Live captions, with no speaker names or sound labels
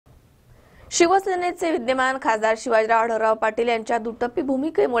शिवसेनेचे विद्यमान खासदार शिवाजीराव आढळराव पाटील यांच्या दुटप्पी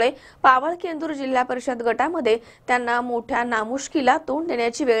भूमिकेमुळे पावळ-केंदूर जिल्हा परिषद गटामध्ये त्यांना मोठ्या नामुष्कीला तोंड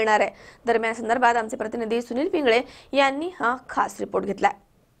देण्याची वेळ येणार आहे। दरम्यान संदर्भात आमचे प्रतिनिधी सुनील पिंगळे यांनी हा खास रिपोर्ट घेतलाय।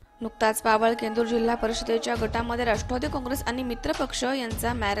 नुकताच पावळ-केंदूर जिल्हा परिषदेच्या गटामध्ये राष्ट्रवादी काँग्रेस आणि मित्रपक्ष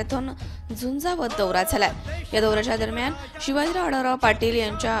यांचा मॅरेथॉन झुंजावत दौरा झालाय। या दौऱ्याच्या दरम्यान शिवाजीराव आढळराव पाटील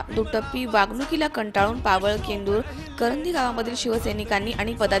यांच्या दुटप्पी वागणुकीला कंटाळून पावळ-केंदूर करंदी गावामधील शिवसैनिकांनी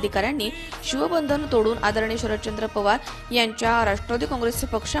आणि पदाधिकाऱ्यांनी शिवबंधन तोडून आदरणीय शरदचंद्र पवार यांच्या राष्ट्रवादी काँग्रेस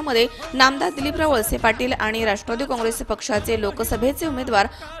पक्षामध्ये नामदार दिलीपराव वळसे पाटील आणि राष्ट्रवादी काँग्रेस पक्षाचे लोकसभेचे उमेदवार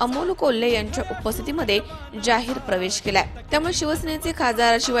अमोल कोल्हे यांच्या उपस्थितीमध्ये जाहीर प्रवेश केलाय। त्यामुळे शिवसेनेचे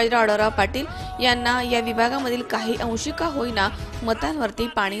खासदार शिवाजीराव आढळराव पाटील यांना या विभागामधील काही अंशी का होईना मतांवरती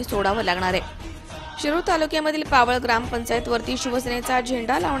पाणी सोडावं लागणार आहे। शिरूर तालुक्यामधील पावळ ग्रामपंचायतवरती शिवसेनेचा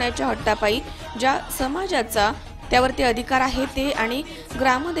झेंडा लावण्याच्या हट्टापायी ज्या समाजाचा त्यावरती अधिकार आहे ते आणि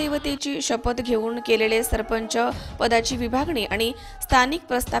ग्रामदैवतेची शपथ घेऊन केलेले सरपंच पदाची विभागणी आणि स्थानिक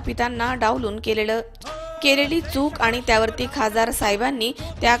प्रस्थापितांना डावलून केलेली चूक आणि त्यावरती खासदार साहेबांनी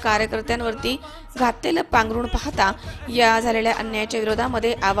त्या कार्यकर्त्यांवरती घातलेलं पांघरुण पाहता या झालेल्या अन्यायाच्या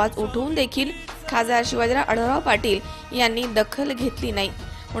विरोधामध्ये आवाज उठवून देखील खासदार शिवाजीराव आढळराव पाटील यांनी दखल घेतली नाही।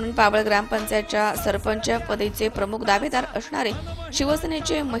 म्हणून पावळ ग्रामपंचायतच्या सरपंच पदाचे प्रमुख दावेदार असणारे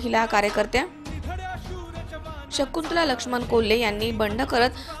शिवसेनेचे महिला कार्यकर्त्या शकुंतला लक्ष्मण कोल्हे यांनी बंड करत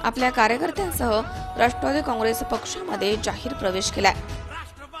आपल्या कार्यकर्त्यांसह राष्ट्रवादी काँग्रेस पक्षामध्ये जाहीर प्रवेश केलाय।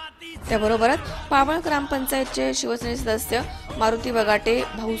 त्याबरोबरच पावळ ग्रामपंचायतचे शिवसेने सदस्य मारुती बगाटे,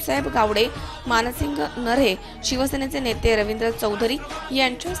 भाऊसाहेब गावडे, मानसिंग नरे, शिवसेनेचे नेते रवींद्र चौधरी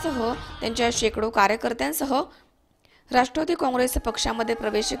यांच्यासह त्यांच्या शेकडो कार्यकर्त्यांसह राष्ट्रवादी काँग्रेस पक्षामध्ये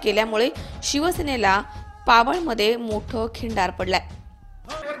प्रवेश केल्यामुळे शिवसेनेला पावळमध्ये मोठं खिंडार पडलाय।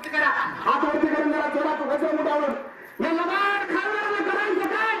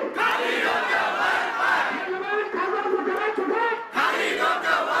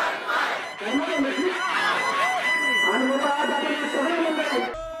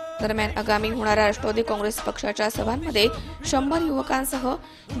 दरम्यान आगामी होणाऱ्या राष्ट्रवादी काँग्रेस पक्षाच्या सभांमध्ये 100 युवकांसह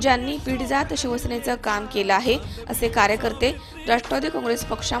ज्यांनी पीडजात शिवसेनेचं काम केलं आहे असे कार्यकर्ते राष्ट्रवादी काँग्रेस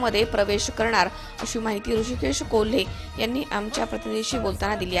पक्षामध्ये प्रवेश करणार अशी माहिती ऋषिकेश कोल्हे यांनी आमच्या प्रतिनिधीशी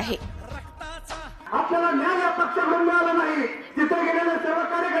बोलताना दिली आहे। आपल्याला न्याय पक्षाकडून मिळाला नाही। तिथे गेलेल्या सर्व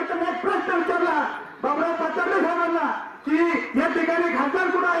कार्यकर्त्यांनी एक प्रश्न विचारला बाबूराव पाटील साहेबांना की या ठिकाणी खासदार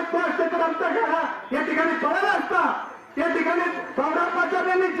कुठे आहेत असते तर आमचा घरा या ठिकाणी पळाला असता। या ठिकाणी बाबूराव पाटील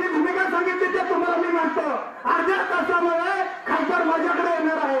यांनी जी भूमिका सांगितली ते तुम्हाला मी मानतो। अर्ध्या तासामुळे खासदार माझ्याकडे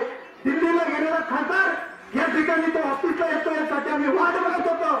येणार आहे। दिल्लीला गेलेला खासदार या ठिकाणी तो ऑफिसला येतो यासाठी आम्ही वाट बघत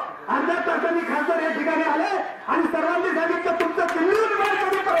होतो। अर्ध्या तासांनी खासदार या ठिकाणी आले आणि सर्वांनी सांगितलं तुमचं दिल्लीहून बाहेर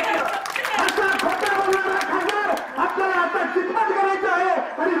कधी पडलं असा खोटा बोलणारा खासदार आपल्याला आता चितपट करायचं आहे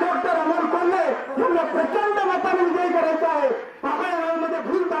आणि डॉक्टर अमोल कोल्हे यांना प्रचंड मताने विजयी करायचा आहे। पावळमध्ये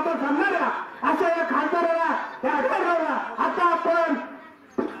भूल बाबा सांगणाऱ्या अशा या खासदाराला या आढळरावला आता आपण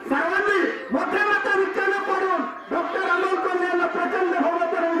सर्वांनी मोठ्या मताधिक्याने पडून डॉक्टर अमोल कोल्हे यांना प्रचंड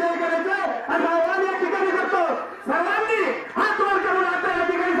बहुमताने विजयी करायचं आहे आणि आव्हान या ठिकाणी करतो। सर्वांनी हात वर करून आता या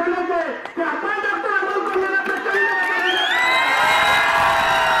ठिकाणी सांगायचंय की आपण डॉक्टर अमोल कोल्हेला प्रचंड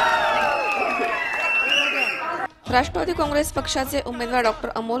राष्ट्रवादी काँग्रेस पक्षाचे उमेदवार डॉक्टर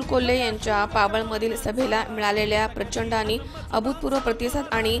अमोल कोल्हे यांच्या पावळमधील सभेला मिळालेल्या प्रचंड आणि अभूतपूर्व प्रतिसाद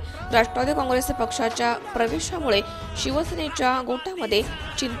आणि राष्ट्रवादी काँग्रेस पक्षाच्या प्रवेशामुळे शिवसेनेच्या गोटामध्ये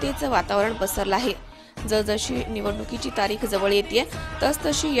चिंतेचं वातावरण पसरलं आहे। जसजशी निवडणुकीची तारीख जवळ येते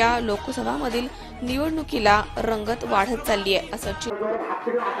तसतशी या लोकसभामधील निवडणुकीला रंगत वाढत चालली आहे असं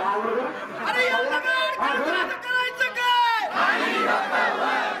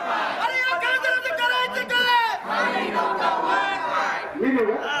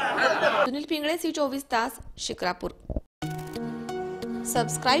सुनील पिंगळे C24 तास शिक्रापूर।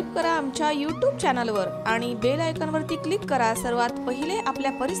 सबस्क्राइब करा आमच्या YouTube चॅनलवर आणि बेल आयकॉनवरती क्लिक करा सर्वात पहिले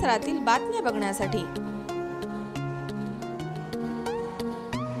आपल्या परिसरातील बातम्या बघण्यासाठी।